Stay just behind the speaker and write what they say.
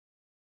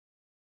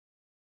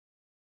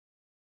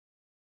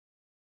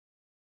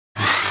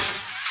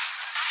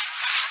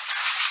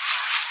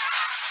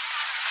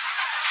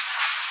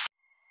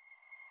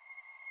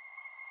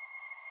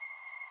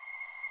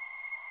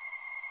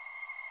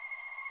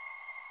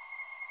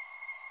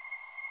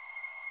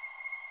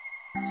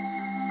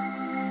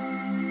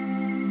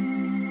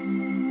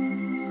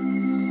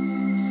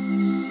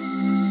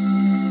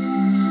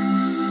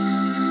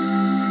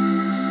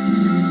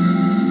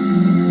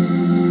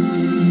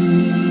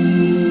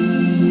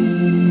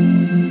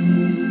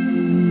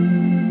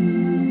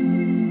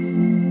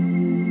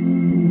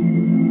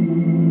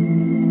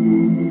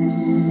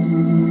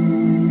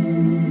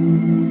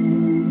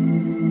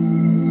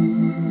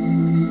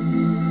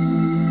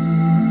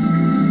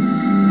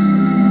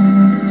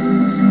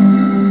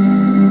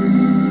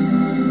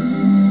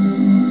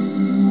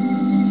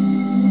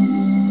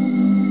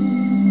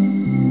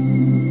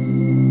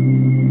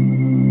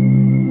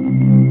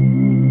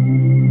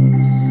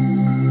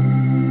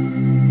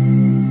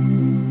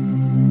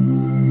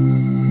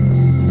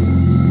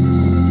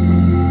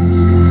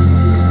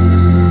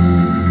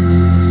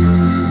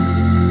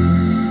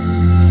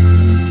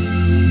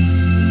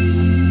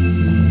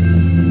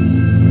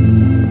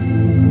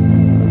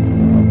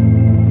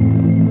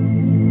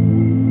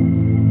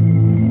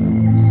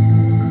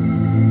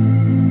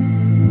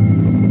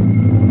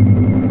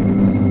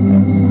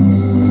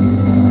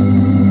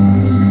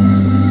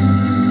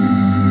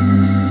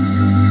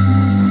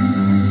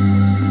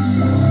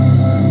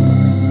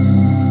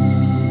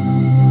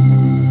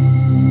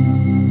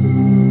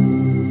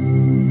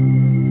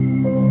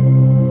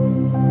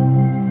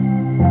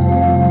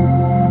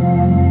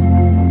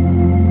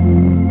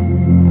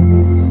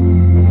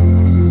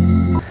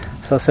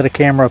So I set a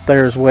camera up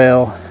there as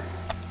well,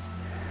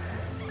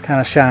 kind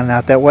of shining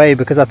out that way,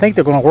 because I think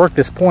they're going to work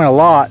this point a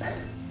lot,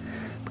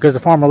 because the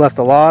farmer left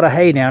a lot of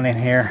hay down in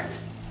here,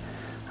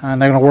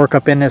 and they're going to work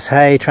up in this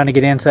hay trying to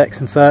get insects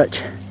and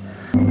such.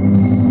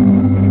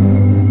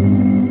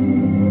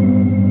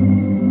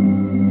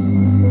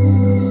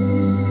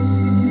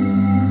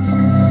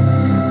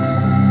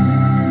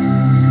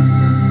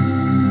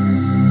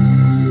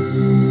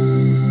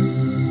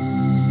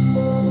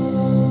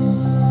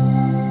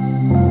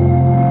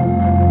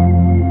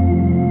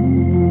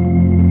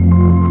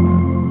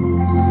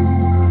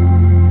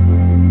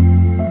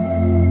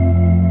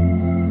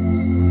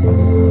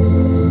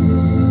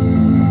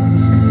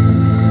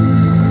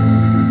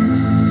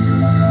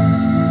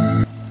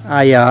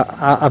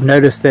 I've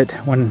noticed that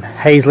when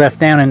hay's left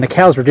down and the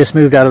cows were just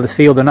moved out of this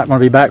field, they're not going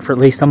to be back for at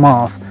least a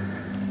month.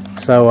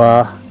 So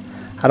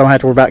I don't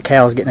have to worry about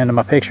cows getting into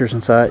my pictures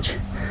and such.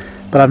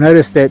 But I've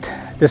noticed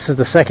that this is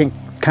the second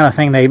kind of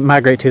thing they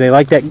migrate to. They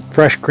like that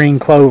fresh green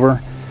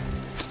clover.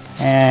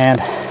 And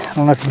I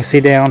don't know if you can see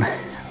down,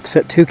 I've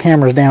set 2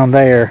 cameras down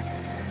there,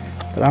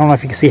 but I don't know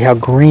if you can see how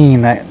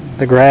green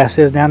the grass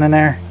is down in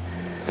there.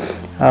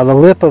 The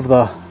lip of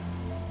the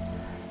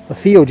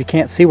field, you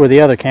can't see where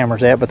the other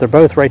camera's at, but they're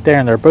both right there,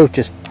 and they're both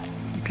just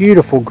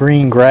beautiful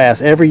green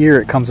grass. Every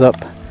year it comes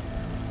up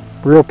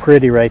real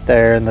pretty right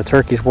there, and the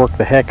turkeys work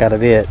the heck out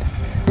of it.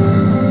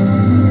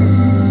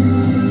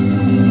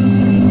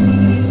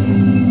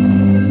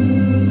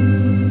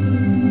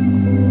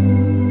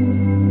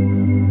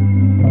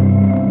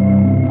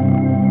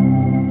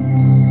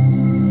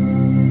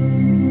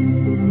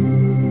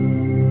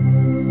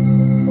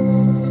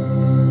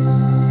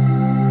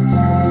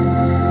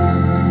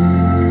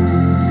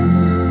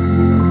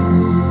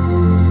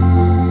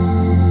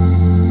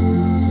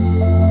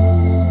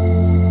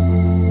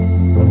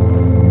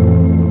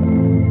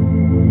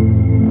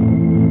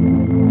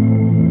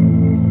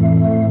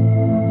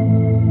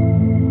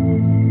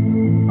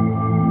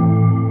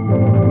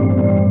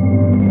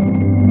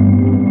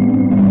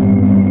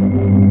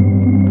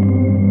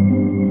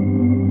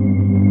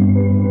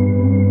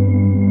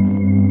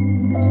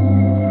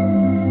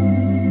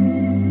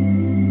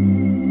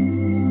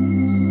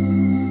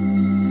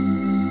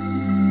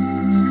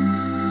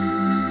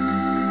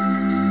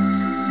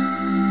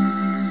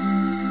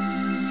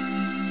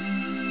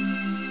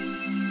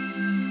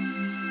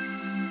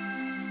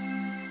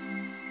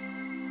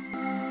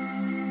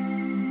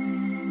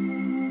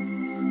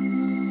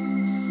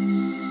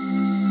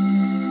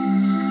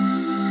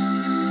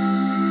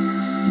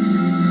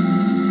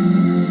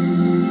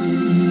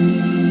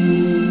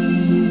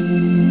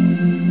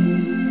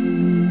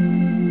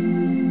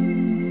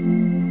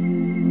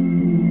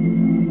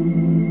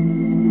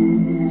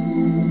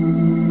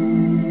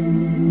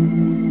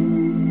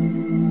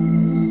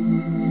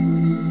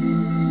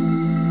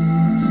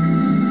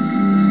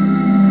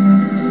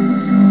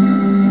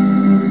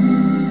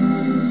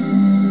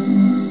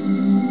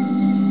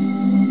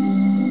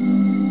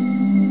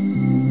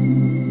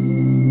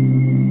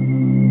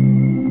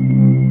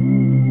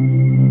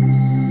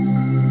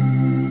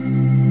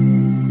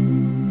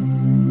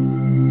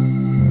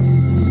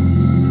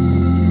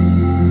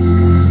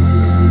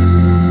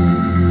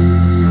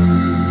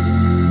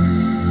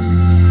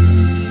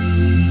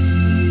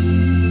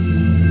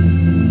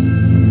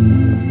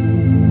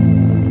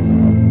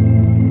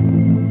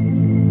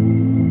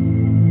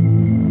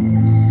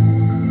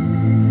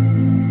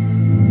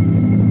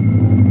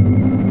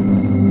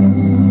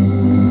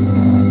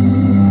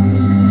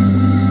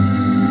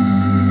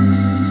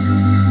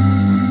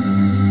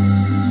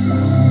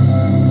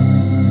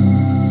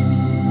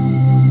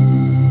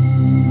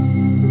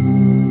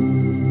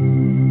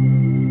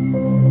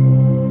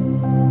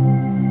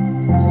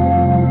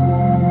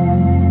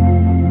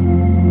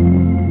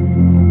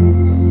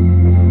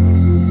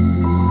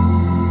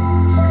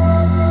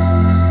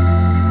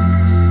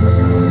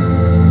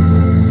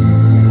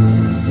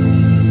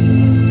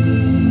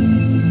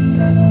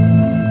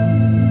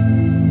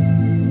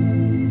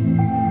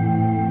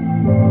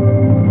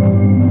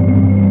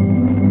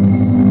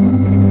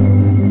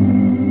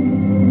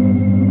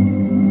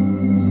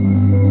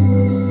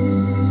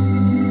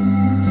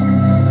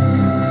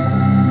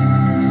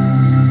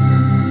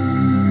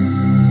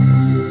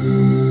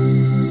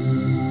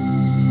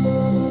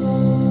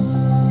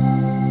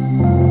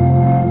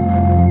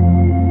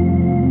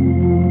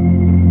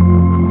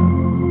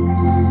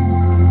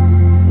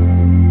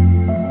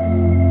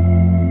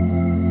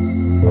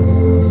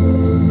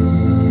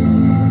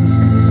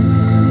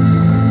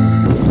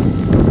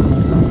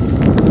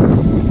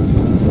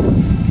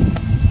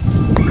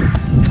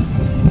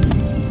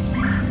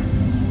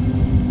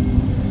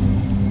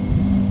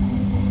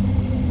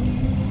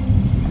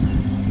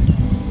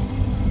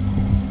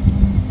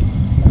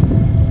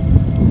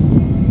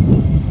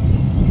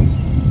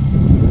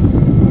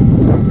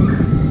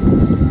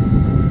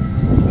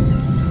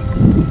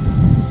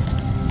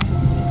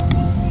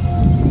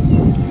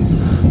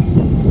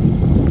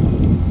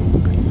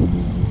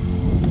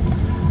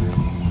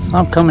 So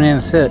I'm coming in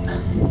to sit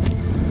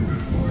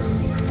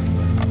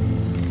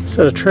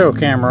Set a trail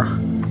camera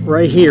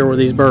right here where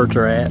these birds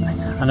are at.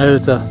 I know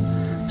it's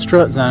a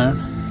strut zone.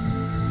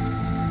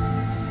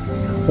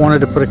 Wanted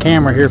to put a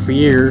camera here for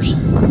years.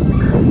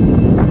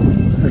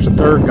 There's a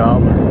third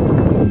gobbler.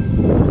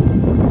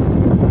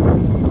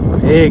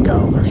 Big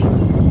gobblers.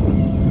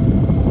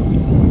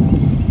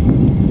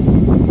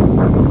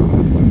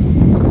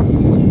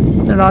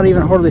 They're not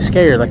even hardly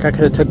scared. Like, I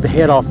could have took the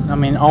head off. I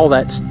mean, all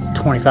that's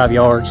 25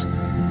 yards.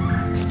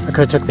 I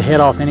could have took the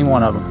head off any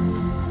one of them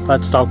if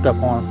I'd stalked up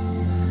on them.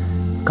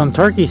 Come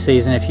turkey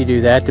season, if you do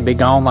that, to be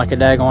gone like a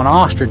daggone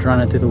ostrich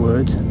running through the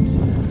woods.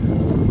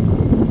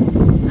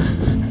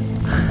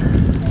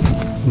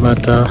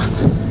 But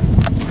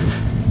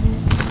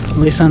at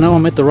least I know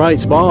I'm at the right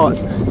spot.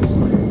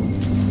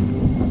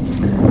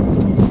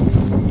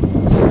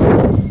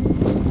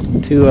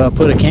 To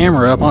put a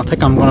camera up. I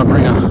think I'm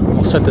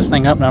gonna set this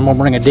thing up, and I'm gonna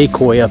bring a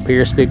decoy up here.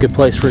 This would be a good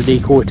place for a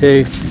decoy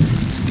too.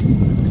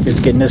 It's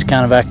getting this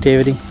kind of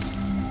activity.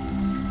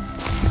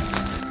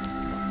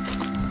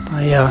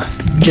 I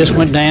just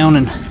went down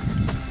and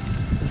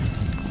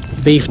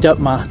beefed up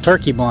my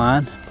turkey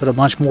blind, put a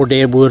bunch more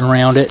dead wood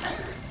around it.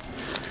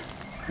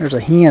 There's a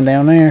hen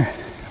down there,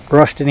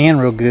 brushed it in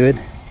real good,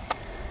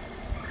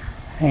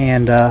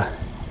 and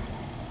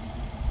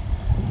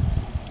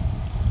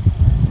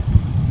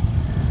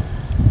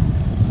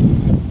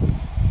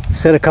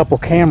set a couple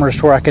cameras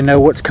to where I can know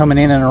what's coming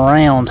in and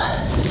around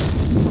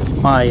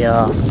my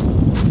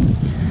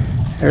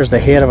there's the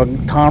head of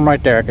a tom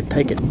right there. I could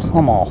take it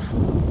plumb off.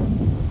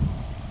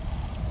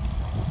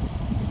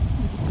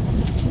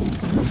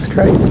 It's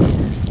crazy.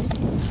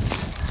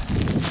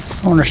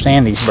 I don't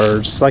understand these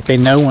birds. It's like they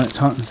know when it's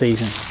hunting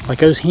season. Like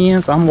those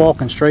hens, I'm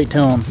walking straight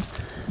to them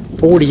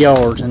 40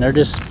 yards and they're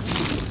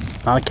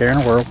just not a care in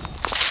the world.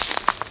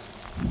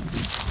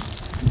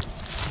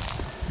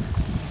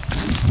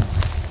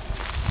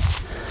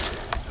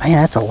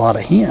 Man, that's a lot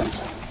of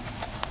hens.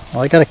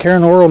 Well, I got a care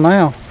in the world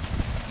now.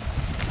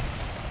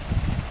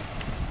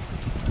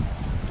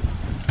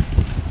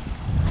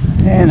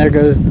 And there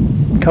goes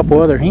a couple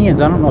other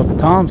hens. I don't know if the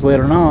toms lit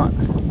or not.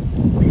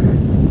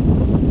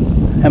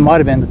 That might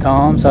have been the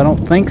toms. I don't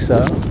think so.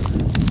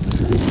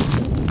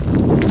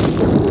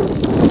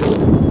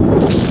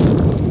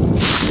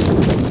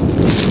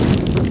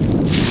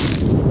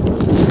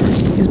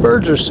 These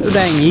birds are so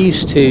dang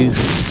used to.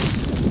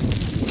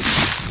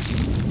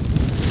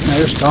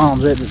 There's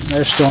toms. They're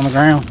still on the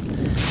ground.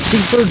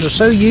 These birds are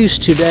so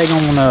used to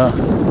daggone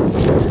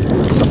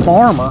the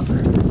farmer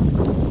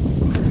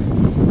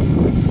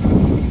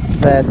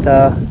that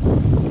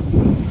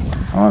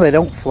they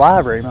don't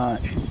fly very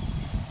much.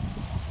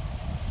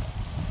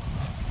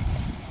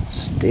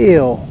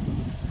 Still,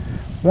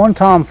 one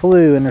tom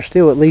flew and there's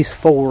still at least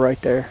 4 right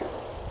there.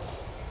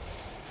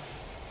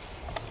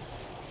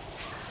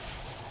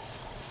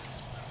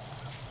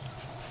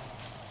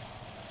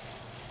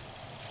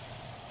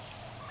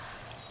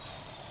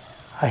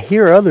 I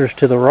hear others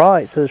to the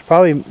right, so there's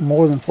probably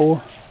more than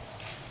 4.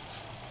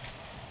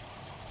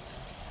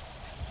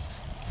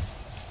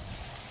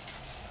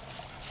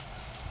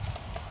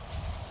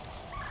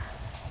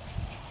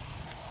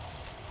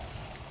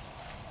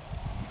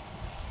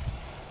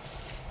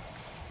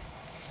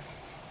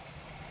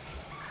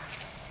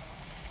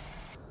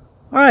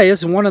 Alright, this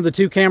is one of the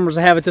 2 cameras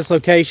I have at this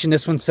location.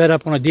 This one's set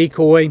up on a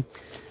decoy.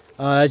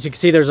 As you can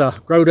see, there's a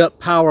growed up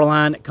power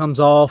line that comes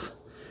off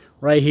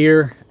right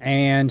here,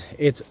 and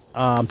it's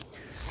a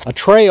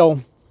trail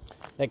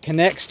that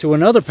connects to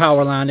another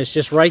power line that's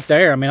just right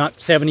there. I mean, not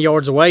 70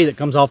 yards away, that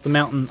comes off the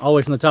mountain, all the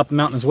way from the top of the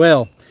mountain as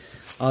well.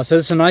 So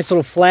it's a nice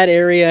little flat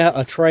area,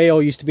 a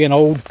trail. Used to be an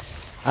old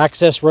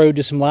access road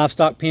to some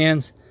livestock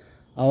pens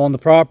on the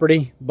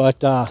property,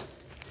 but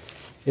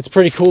it's a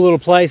pretty cool little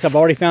place. I've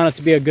already found it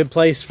to be a good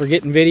place for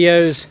getting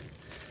videos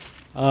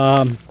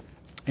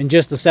in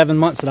just the 7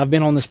 months that I've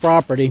been on this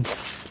property.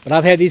 But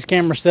I've had these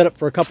cameras set up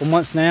for a couple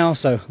months now,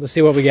 so let's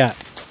see what we got.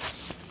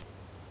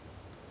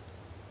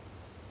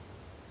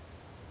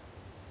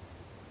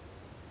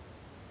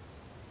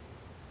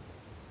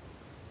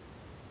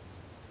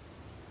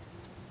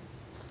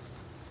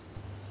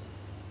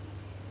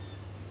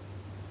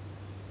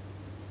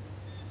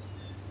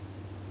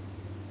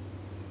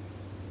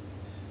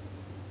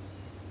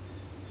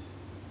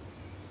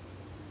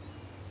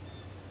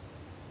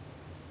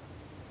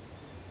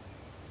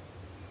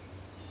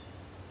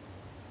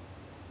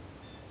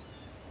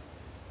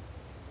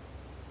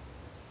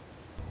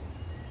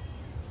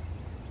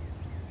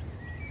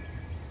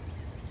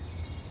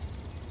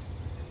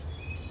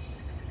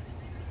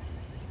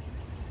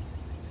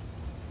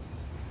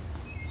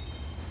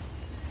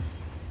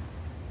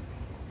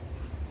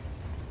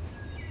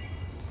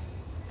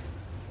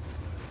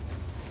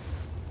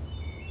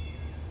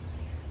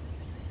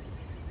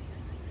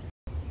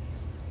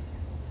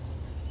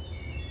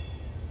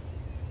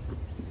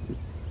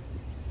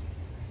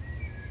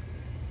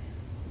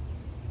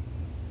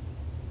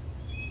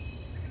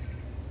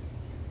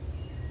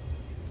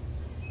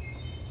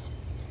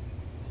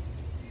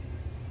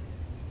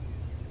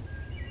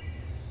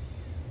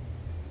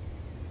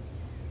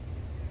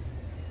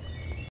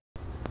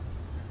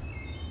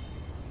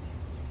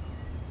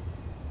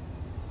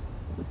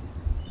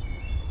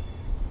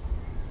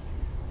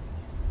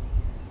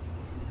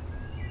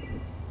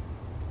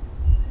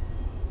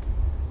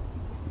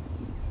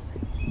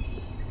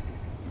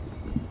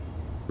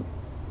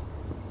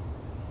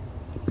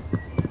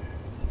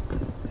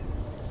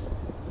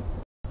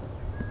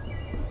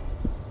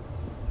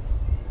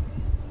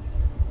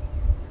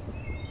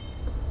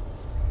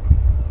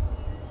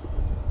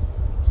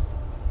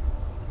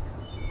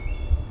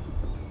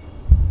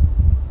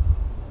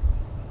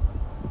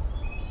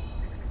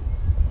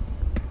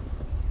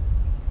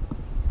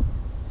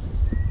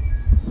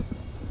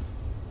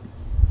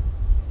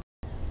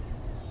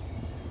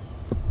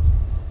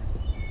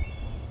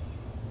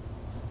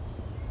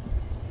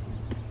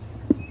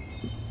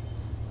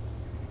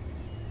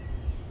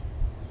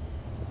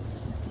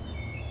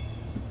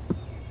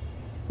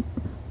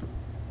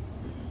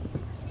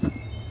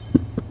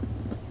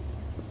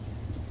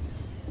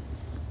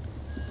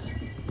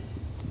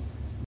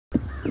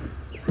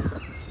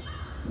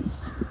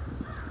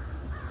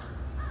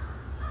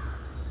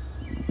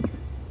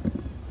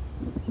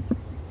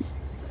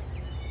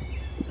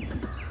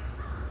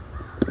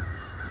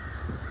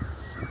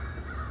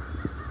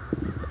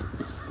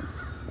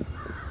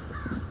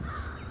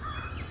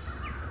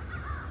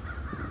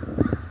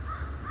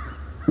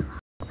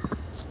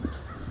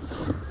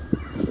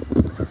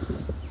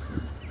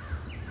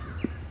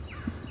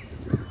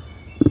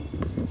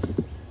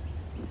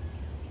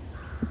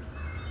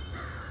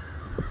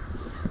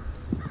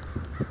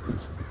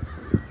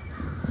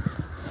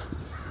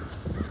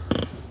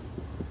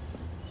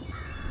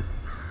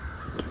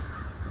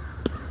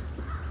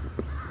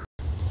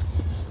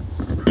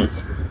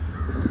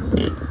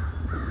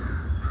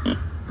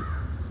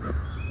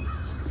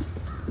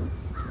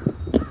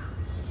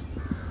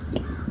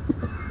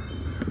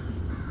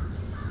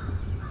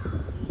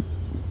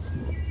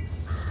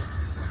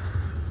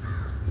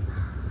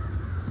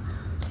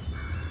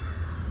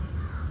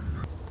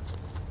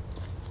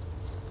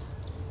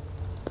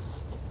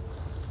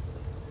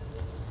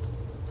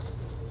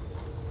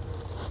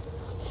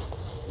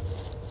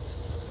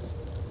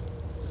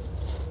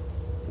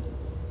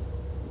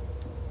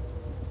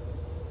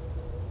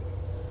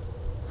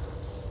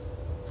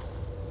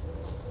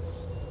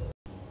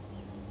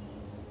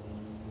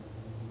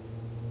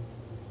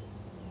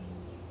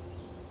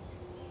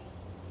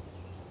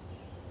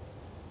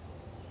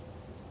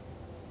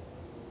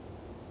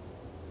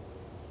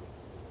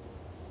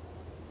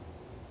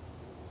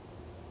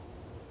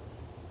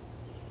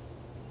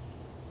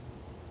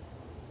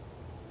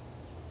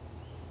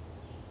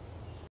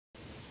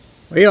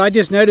 Well, I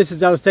just noticed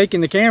as I was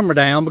taking the camera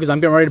down, because I'm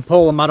getting ready to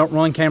pull them, I don't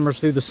run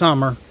cameras through the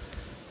summer.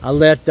 I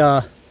let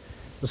the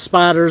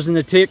spiders and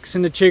the ticks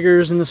and the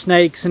chiggers and the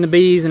snakes and the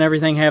bees and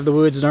everything have the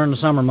woods during the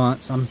summer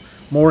months. I'm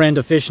more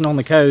into fishing on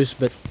the coast,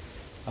 but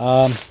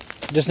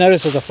just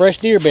noticed there's a fresh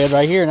deer bed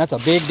right here, and that's a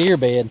big deer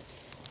bed.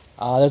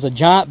 There's a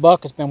giant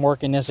buck that's been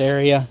working this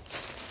area.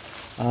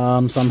 So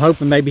I'm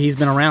hoping maybe he's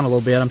been around a little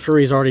bit. I'm sure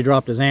he's already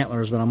dropped his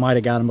antlers, but I might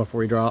have got him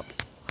before he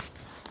dropped.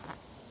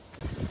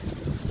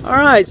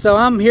 Alright, so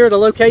I'm here at a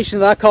location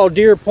that I call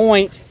Deer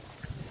Point.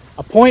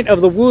 A point of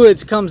the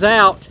woods comes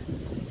out,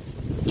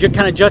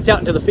 kind of juts out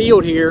into the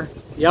field here,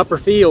 the upper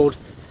field.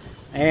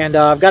 And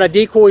I've got a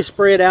decoy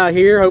spread out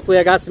here. Hopefully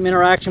I got some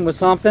interaction with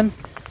something.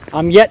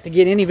 I'm yet to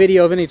get any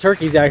video of any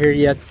turkeys out here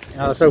yet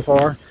so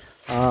far.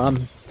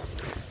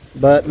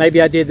 But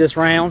maybe I did this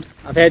round.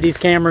 I've had these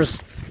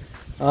cameras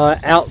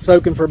out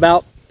soaking for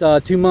about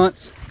 2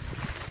 months.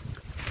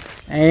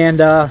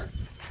 And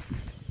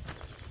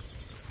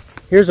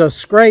here's a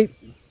scrape,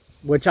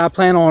 which I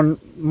plan on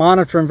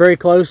monitoring very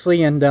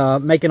closely and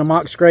making a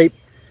mock scrape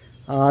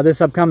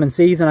this upcoming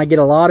season. I get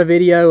a lot of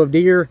video of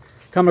deer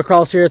coming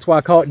across here. That's why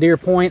I call it Deer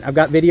Point. I've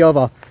got video of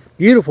a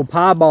beautiful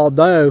piebald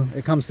doe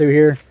that comes through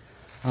here.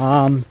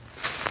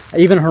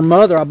 Even her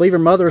mother, I believe her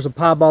mother is a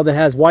piebald that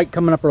has white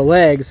coming up her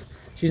legs.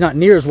 She's not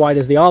near as white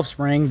as the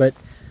offspring, but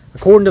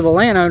according to the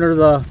landowner,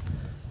 the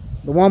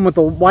one with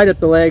the white up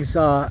the legs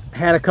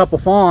had a couple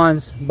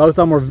fawns. Both of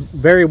them were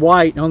very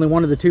white, and only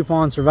one of the 2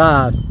 fawns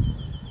survived.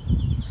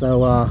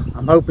 So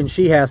I'm hoping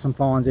she has some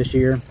fawns this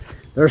year.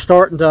 They're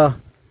starting to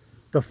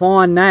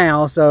fawn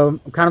now, so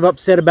I'm kind of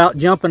upset about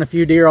jumping a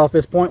few deer off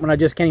this point when I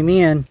just came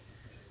in.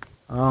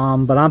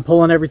 But I'm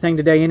pulling everything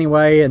today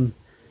anyway, and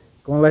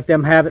going to let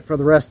them have it for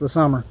the rest of the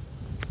summer.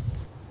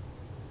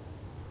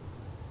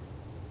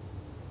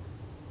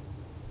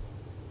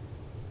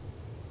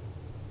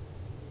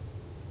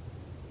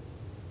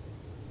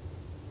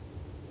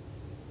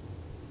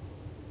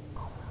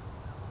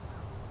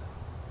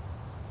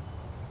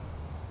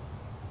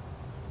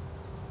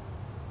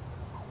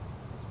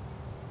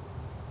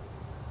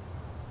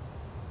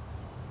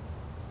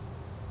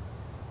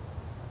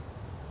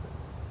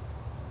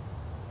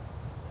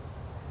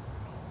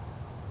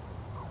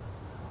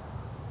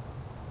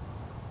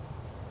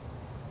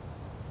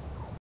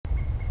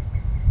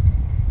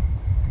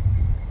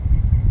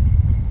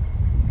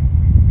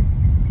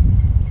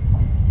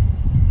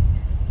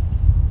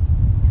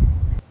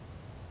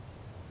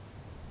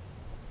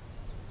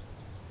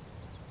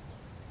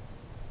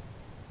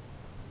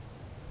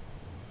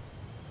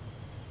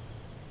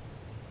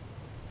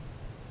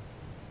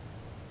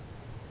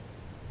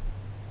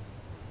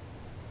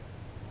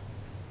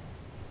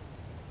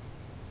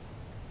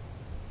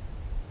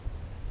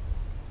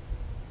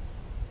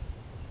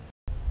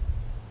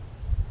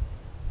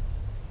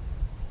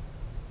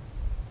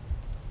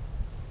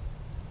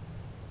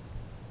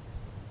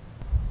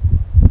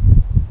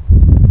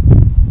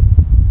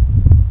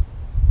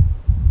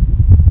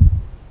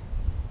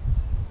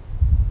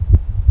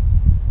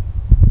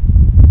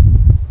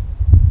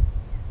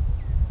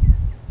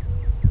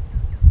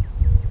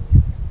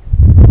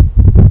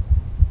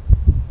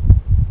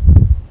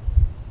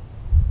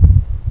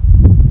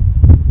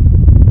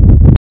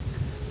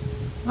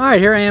 Alright,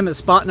 here I am at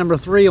spot number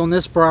 3 on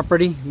this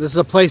property. This is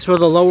a place where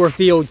the lower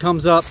field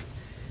comes up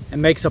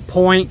and makes a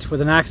point with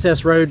an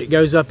access road that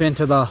goes up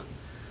into a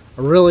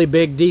really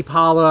big deep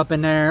hollow up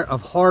in there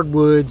of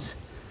hardwoods.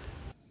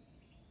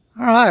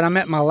 Alright, I'm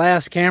at my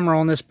last camera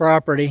on this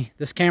property.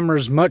 This camera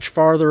is much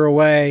farther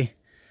away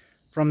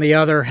from the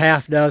other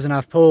half dozen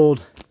I've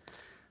pulled.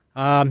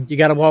 You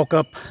got to walk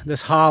up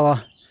this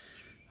hollow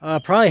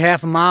probably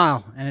half a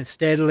mile, and it's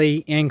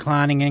steadily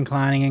inclining. And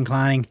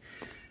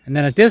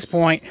then at this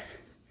point,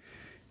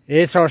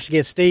 it starts to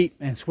get steep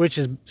and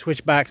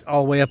switchbacks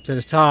all the way up to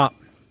the top.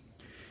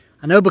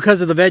 I know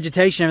because of the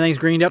vegetation, everything's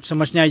greened up so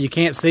much now you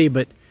can't see,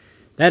 but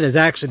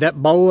that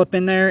bowl up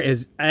in there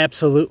is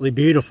absolutely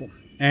beautiful.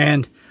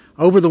 And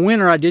over the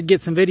winter, I did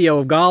get some video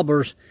of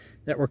gobblers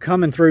that were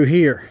coming through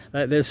here.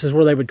 This is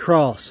where they would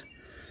cross.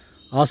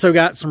 Also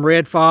got some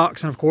red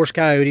fox and of course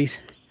coyotes.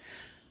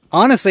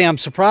 Honestly, I'm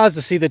surprised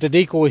to see that the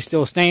decoy is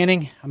still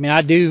standing. I mean,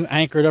 I do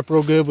anchor it up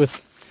real good with,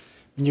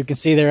 and you can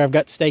see there I've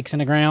got stakes in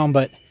the ground,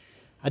 but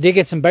I did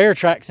get some bear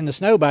tracks in the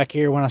snow back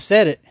here when I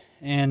set it,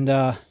 and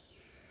I'm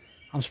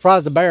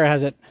surprised the bear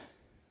hasn't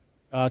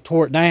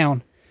tore it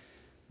down.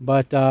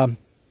 But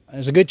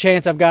there's a good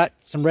chance I've got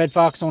some red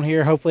fox on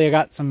here. Hopefully I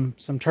got some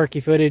turkey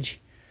footage.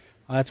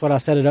 That's what I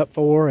set it up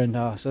for, and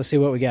so let's see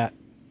what we got.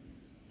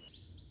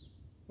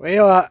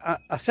 Well,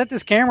 I set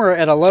this camera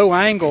at a low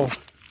angle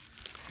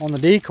on the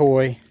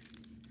decoy,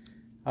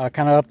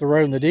 kind of up the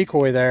road in the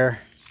decoy there.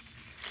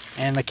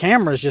 And the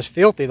camera is just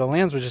filthy. The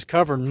lens was just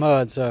covered in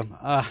mud, so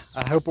I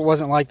hope it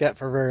wasn't like that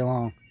for very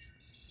long.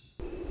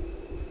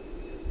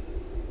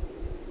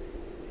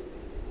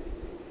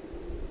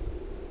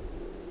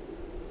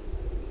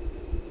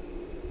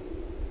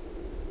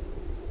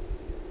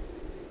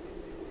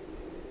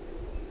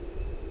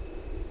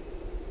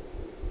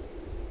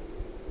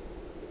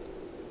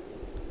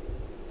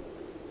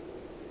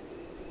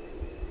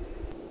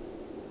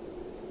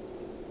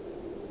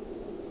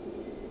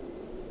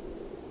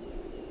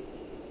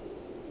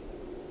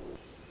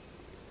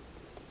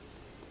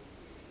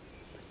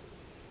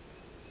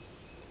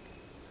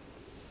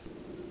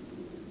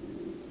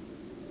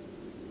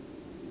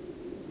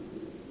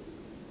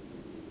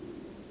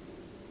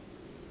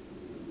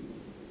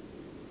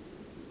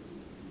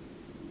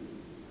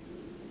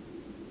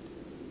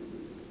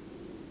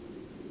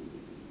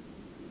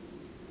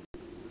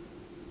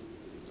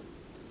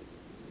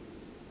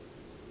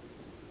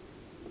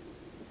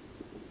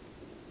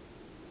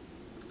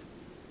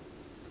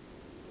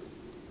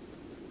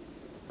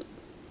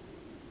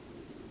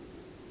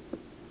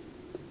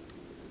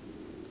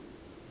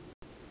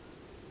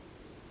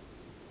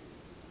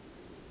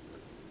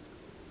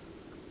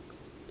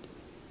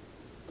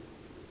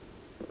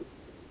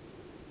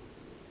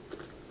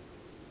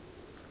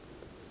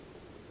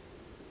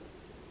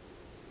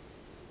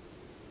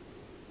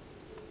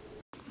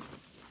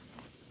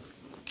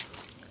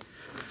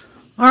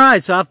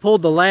 Alright, so I've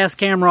pulled the last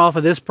camera off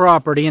of this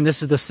property, and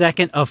this is the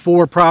second of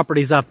 4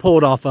 properties I've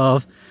pulled off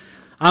of.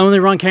 I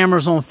only run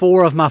cameras on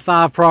 4 of my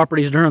 5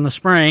 properties during the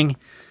spring.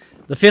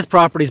 The 5th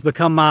property has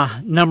become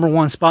my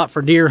 #1 spot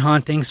for deer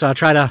hunting, so I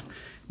try to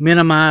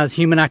minimize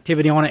human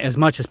activity on it as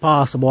much as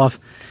possible. I've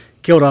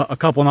killed a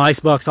couple of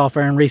nice bucks off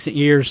there in recent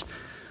years.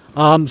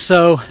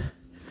 So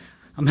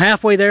I'm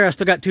halfway there. I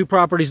still got 2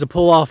 properties to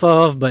pull off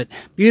of, but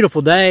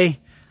beautiful day.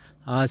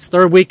 It's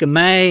 3rd week of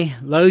May,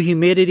 low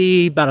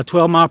humidity, about a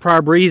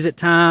 12-mile-per-hour breeze at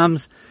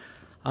times.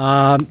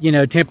 You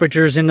know,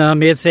 temperatures in the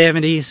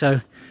mid-70s,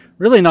 so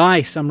really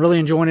nice. I'm really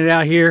enjoying it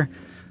out here.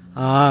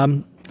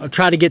 I'll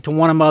try to get to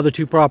one of my other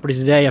 2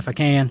 properties today if I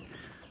can.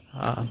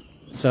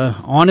 So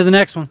on to the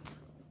next one.